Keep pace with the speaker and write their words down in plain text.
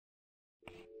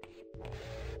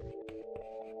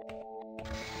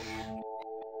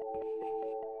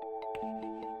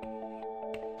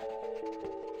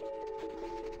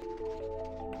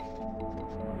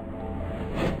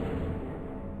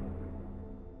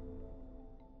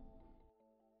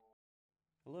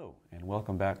Hello, and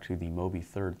welcome back to the MOBI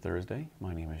Third Thursday.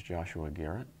 My name is Joshua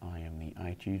Garrett. I am the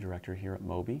IT Director here at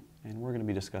MOBI, and we're going to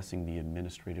be discussing the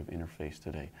administrative interface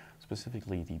today,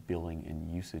 specifically the billing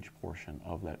and usage portion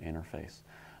of that interface.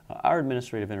 Our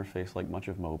administrative interface, like much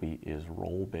of MOBI, is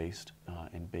role-based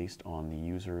and based on the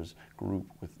user's group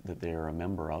that they're a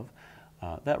member of.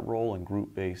 That role and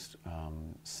group-based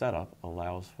setup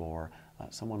allows for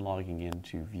someone logging in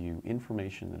to view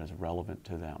information that is relevant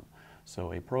to them.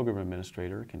 So a program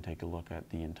administrator can take a look at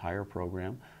the entire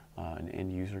program, an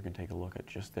end user can take a look at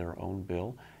just their own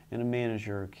bill, and a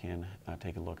manager can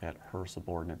take a look at her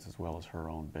subordinates as well as her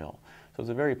own bill. So it's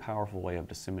a very powerful way of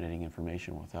disseminating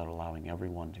information without allowing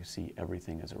everyone to see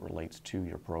everything as it relates to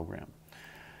your program.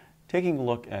 Taking a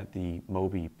look at the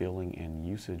MOBI billing and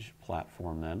usage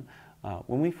platform then,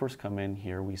 when we first come in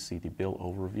here we see the bill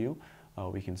overview.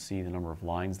 We can see the number of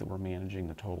lines that we're managing,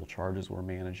 the total charges we're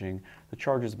managing, the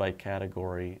charges by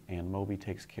category, and MOBI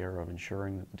takes care of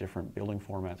ensuring that the different billing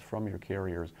formats from your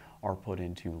carriers are put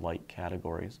into like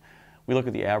categories. We look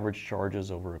at the average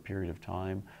charges over a period of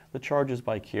time, the charges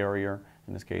by carrier,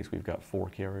 in this case we've got 4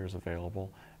 carriers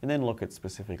available, and then look at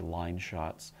specific line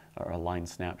shots or line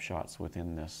snapshots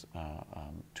within this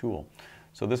tool.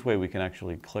 So this way we can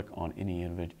actually click on any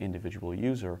individual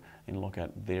user and look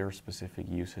at their specific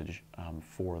usage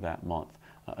for that month.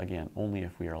 Again, only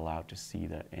if we are allowed to see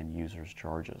that end user's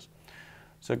charges.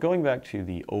 So going back to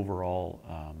the overall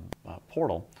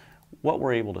portal, what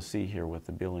we're able to see here with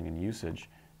the billing and usage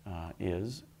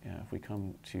is, if we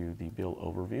come to the bill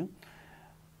overview,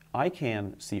 I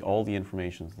can see all the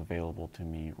information that's available to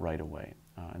me right away.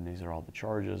 And these are all the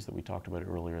charges that we talked about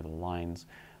earlier, the lines.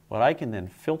 But I can then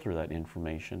filter that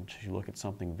information to look at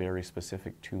something very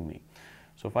specific to me.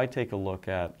 So if I take a look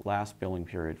at last billing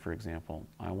period, for example,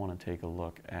 I want to take a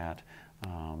look at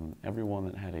everyone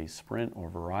that had a Sprint or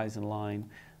Verizon line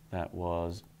that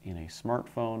was in a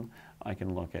smartphone. I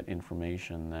can look at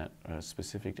information that is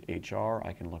specific to HR.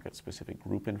 I can look at specific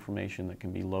group information that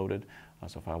can be loaded.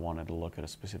 So if I wanted to look at a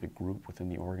specific group within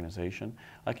the organization,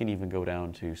 I can even go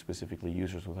down to specifically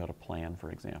users without a plan,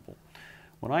 for example.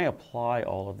 When I apply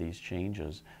all of these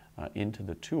changes into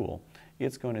the tool,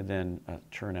 it's going to then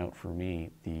churn out for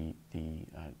me the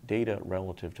data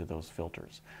relative to those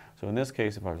filters. So in this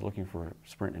case, if I was looking for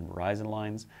Sprint and Verizon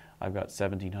lines, I've got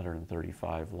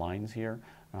 1,735 lines here.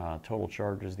 Total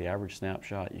charges, the average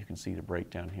snapshot, you can see the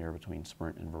breakdown here between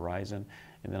Sprint and Verizon,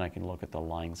 and then I can look at the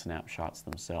line snapshots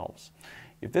themselves.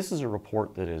 If this is a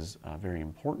report that is very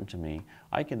important to me,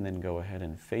 I can then go ahead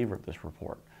and favorite this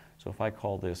report. So if I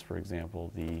call this, for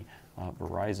example, the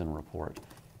Verizon report,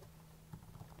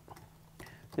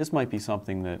 this might be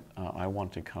something that I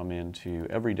want to come into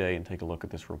every day and take a look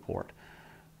at this report.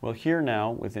 Well, here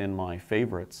now within my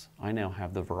favorites, I now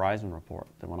have the Verizon report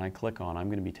that when I click on, I'm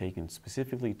going to be taken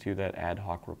specifically to that ad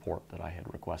hoc report that I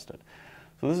had requested.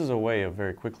 So this is a way of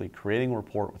very quickly creating a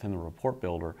report within the report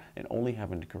builder and only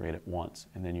having to create it once,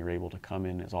 and then you're able to come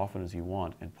in as often as you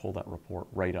want and pull that report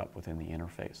right up within the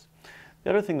interface. The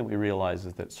other thing that we realize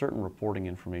is that certain reporting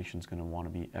information is going to want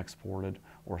to be exported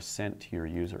or sent to your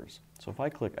users. So if I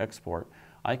click export,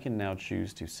 I can now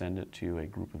choose to send it to a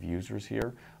group of users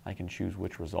here. I can choose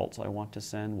which results I want to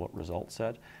send, what result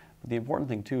set. But the important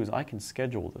thing too is I can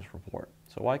schedule this report.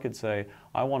 So I could say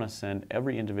I want to send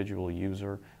every individual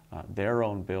user their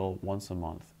own bill once a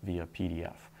month via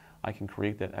PDF. I can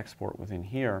create that export within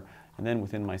here, and then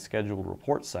within my scheduled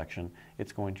report section,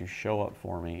 it's going to show up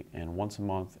for me, and once a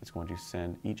month it's going to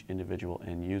send each individual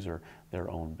end user their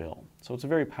own bill. So it's a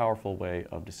very powerful way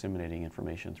of disseminating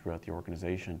information throughout the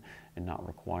organization and not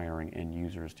requiring end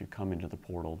users to come into the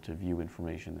portal to view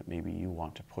information that maybe you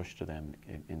want to push to them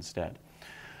instead.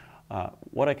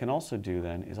 What I can also do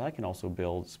then is I can also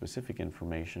build specific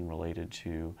information related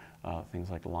to things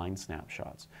like line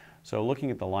snapshots. So looking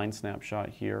at the line snapshot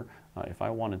here, if I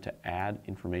wanted to add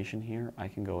information here, I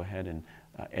can go ahead and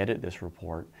edit this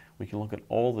report. We can look at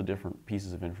all the different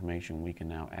pieces of information we can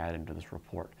now add into this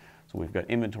report. So we've got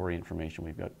inventory information,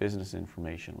 we've got business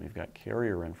information, we've got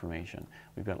carrier information,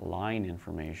 we've got line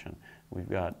information, we've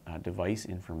got device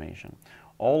information.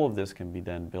 All of this can be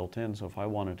then built in. So if I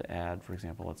wanted to add, for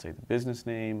example, let's say the business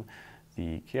name,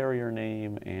 the carrier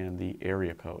name, and the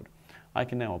area code, I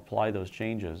can now apply those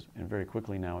changes, and very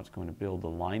quickly now it's going to build the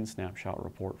line snapshot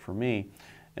report for me.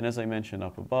 And as I mentioned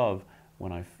up above,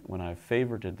 when I've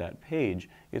favorited that page,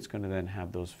 it's going to then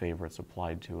have those favorites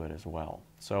applied to it as well.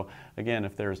 So again,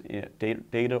 if there's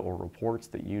data or reports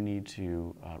that you need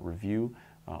to review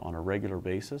on a regular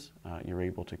basis, you're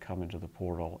able to come into the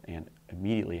portal and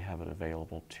immediately have it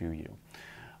available to you.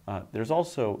 There's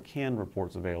also canned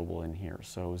reports available in here,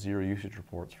 so zero usage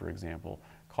reports, for example,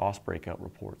 cost breakout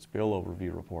reports, bill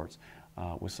overview reports.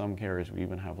 With some carriers, we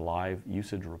even have live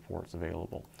usage reports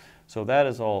available. So that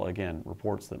is all, again,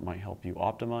 reports that might help you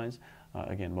optimize.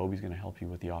 Again, MOBI is going to help you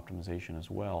with the optimization as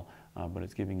well, but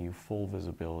it's giving you full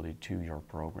visibility to your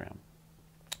program.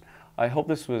 I hope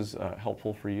this was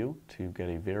helpful for you to get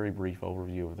a very brief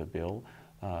overview of the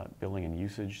billing and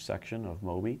usage section of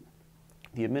MOBI.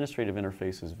 The administrative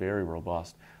interface is very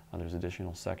robust. There's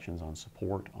additional sections on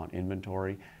support, on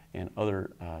inventory, and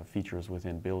other features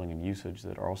within billing and usage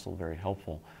that are also very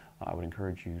helpful. I would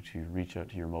encourage you to reach out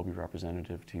to your MOBI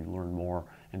representative to learn more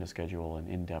and to schedule an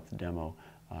in-depth demo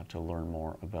to learn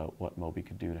more about what MOBI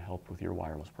could do to help with your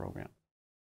wireless program.